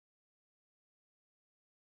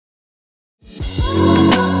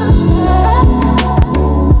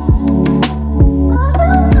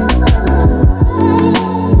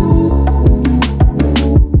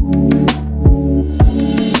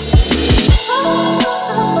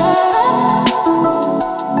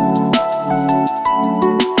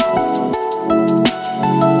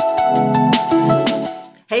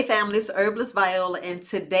it's Herbalist Viola, and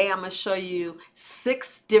today I'm going to show you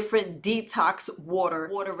 6 different detox water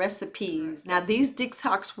recipes. Now these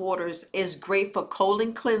detox waters is great for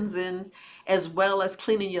colon cleansings as well as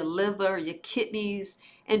cleaning your liver, your kidneys,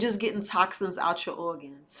 and just getting toxins out your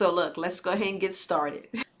organs. So look, let's go ahead and get started.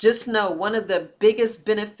 Just know one of the biggest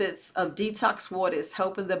benefits of detox water is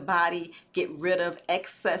helping the body get rid of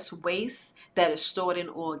excess waste that is stored in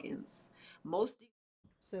organs.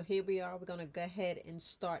 So here we are, we're going to go ahead and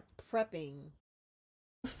start prepping.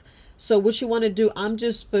 So what you want to do, I'm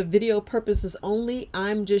just for video purposes only,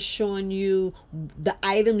 I'm just showing you the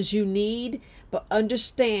items you need, but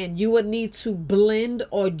understand you will need to blend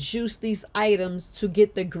or juice these items to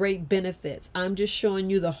get the great benefits. I'm just showing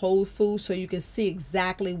you the whole food so you can see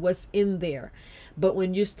exactly what's in there. But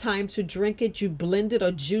when it's time to drink it, you blend it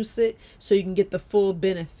or juice it so you can get the full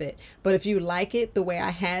benefit. But if you like it the way I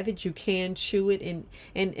have it, you can chew it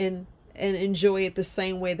and enjoy it the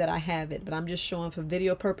same way that I have it. But I'm just showing for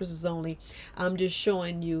video purposes only. I'm just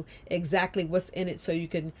showing you exactly what's in it so you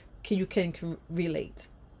can relate.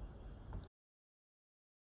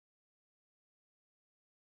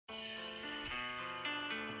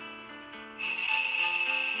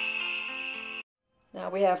 Now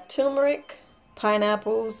we have turmeric,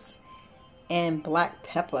 pineapples, and black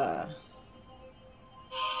pepper.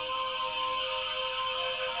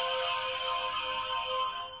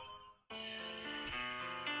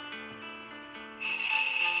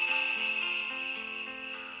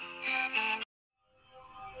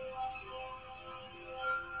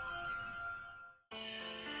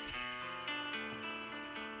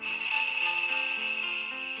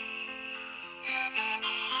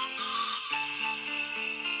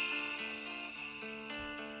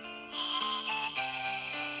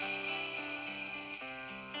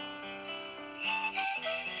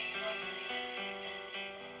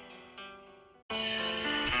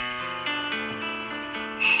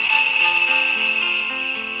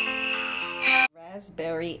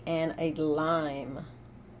 Raspberry and a lime.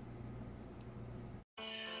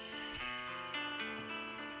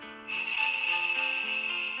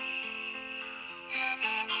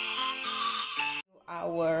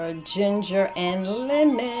 Our ginger and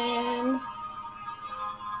lemon.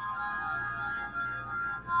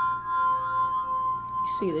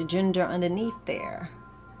 You see the ginger underneath there.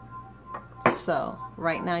 So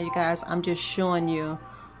right now, you guys, I'm just showing you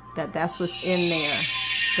that that's what's in there.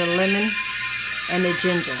 The lemon and the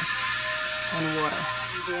ginger and water.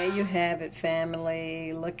 There you have it,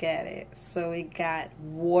 family. Look at it. So we got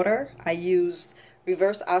water. I used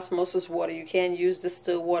reverse osmosis water. You can use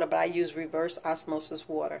distilled water, but I use reverse osmosis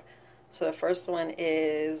water. So the first one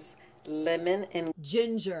is lemon and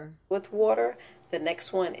ginger with water. The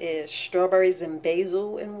next one is strawberries and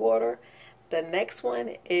basil in water. The next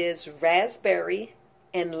one is raspberry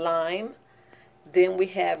and lime. Then we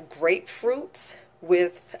have grapefruit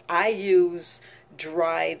with, I use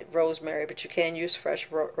dried rosemary, but you can use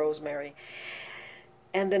fresh rosemary.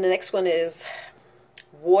 And then the next one is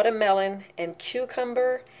watermelon and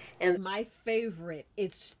cucumber. And my favorite,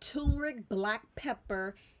 it's turmeric, black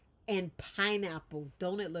pepper, and pineapple.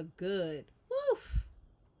 Don't it look good? Woof.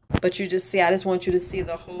 But you just see, I just want you to see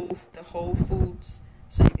the whole foods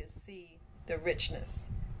so you can see the richness.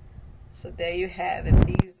 So there you have it.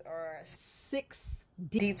 These are 6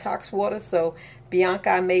 detox water. So Bianca,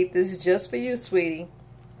 I made this just for you, sweetie.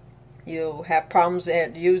 You'll have problems,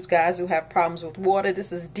 and you guys who have problems with water,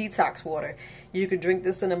 this is detox water. You can drink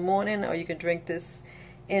this in the morning or you can drink this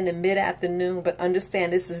in the mid-afternoon, but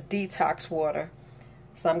understand this is detox water.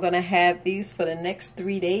 So I'm going to have these for the next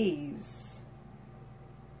 3 days.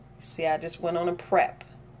 See, I just went on a prep.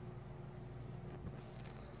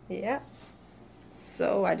 Yeah.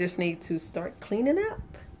 So I just need to start cleaning up.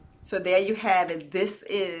 So there you have it. This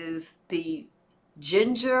is the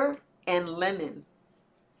ginger and lemon.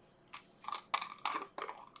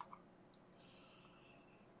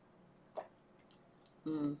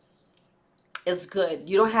 It's good.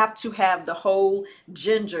 You don't have to have the whole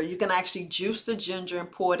ginger. You can actually juice the ginger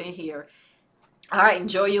and pour it in here. All right,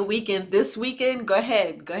 enjoy your weekend. This weekend, go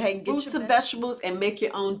ahead and get fruits and vegetables and make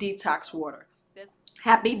your own detox water.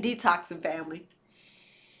 Happy detoxing, family.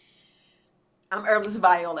 I'm Herbalist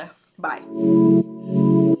Viola. Bye.